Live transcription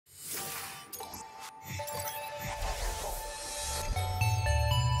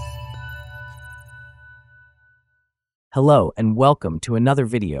Hello and welcome to another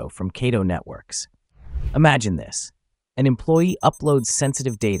video from Cato Networks. Imagine this. An employee uploads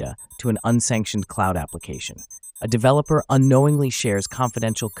sensitive data to an unsanctioned cloud application. A developer unknowingly shares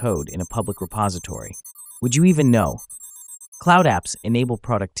confidential code in a public repository. Would you even know? Cloud apps enable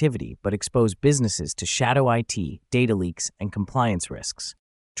productivity but expose businesses to shadow IT, data leaks, and compliance risks.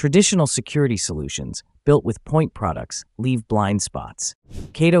 Traditional security solutions, built with point products, leave blind spots.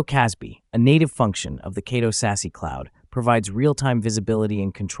 Cato CASB, a native function of the Cato SASE Cloud, provides real-time visibility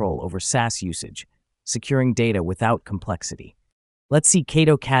and control over SaaS usage, securing data without complexity. Let's see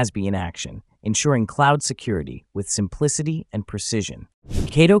Cato CASB in action, ensuring cloud security with simplicity and precision.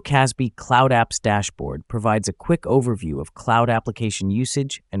 Cato CASB Cloud Apps Dashboard provides a quick overview of cloud application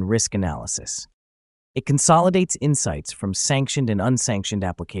usage and risk analysis. It consolidates insights from sanctioned and unsanctioned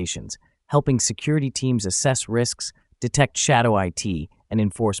applications, helping security teams assess risks, detect shadow IT, and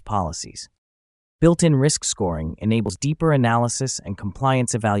enforce policies. Built-in risk scoring enables deeper analysis and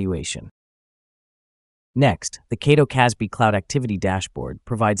compliance evaluation. Next, the Cato CASB Cloud Activity Dashboard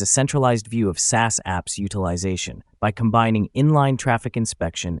provides a centralized view of SaaS apps utilization by combining inline traffic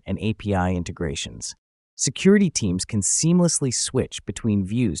inspection and API integrations. Security teams can seamlessly switch between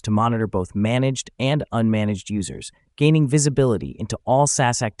views to monitor both managed and unmanaged users, gaining visibility into all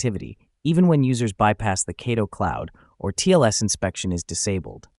SaaS activity, even when users bypass the Cato Cloud or TLS inspection is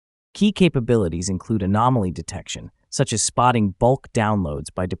disabled. Key capabilities include anomaly detection, such as spotting bulk downloads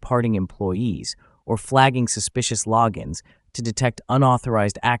by departing employees or flagging suspicious logins to detect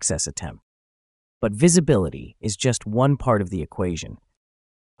unauthorized access attempts. But visibility is just one part of the equation.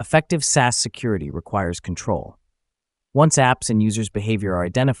 Effective SaaS security requires control. Once apps and users' behavior are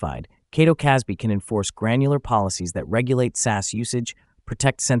identified, Cato CASB can enforce granular policies that regulate SaaS usage,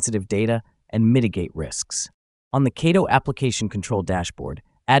 protect sensitive data, and mitigate risks. On the Cato Application Control Dashboard,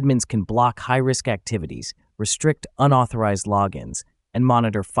 admins can block high-risk activities, restrict unauthorized logins, and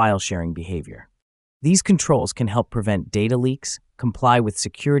monitor file-sharing behavior. These controls can help prevent data leaks, comply with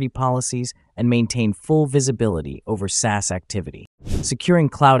security policies, and maintain full visibility over SaaS activity. Securing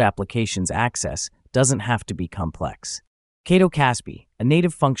cloud applications access doesn't have to be complex. Cato CASB, a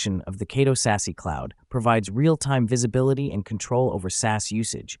native function of the Cato SASE Cloud, provides real-time visibility and control over SaaS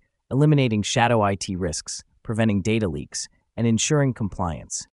usage, eliminating shadow IT risks, preventing data leaks, and ensuring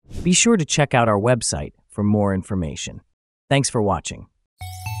compliance. Be sure to check out our website for more information. Thanks for watching.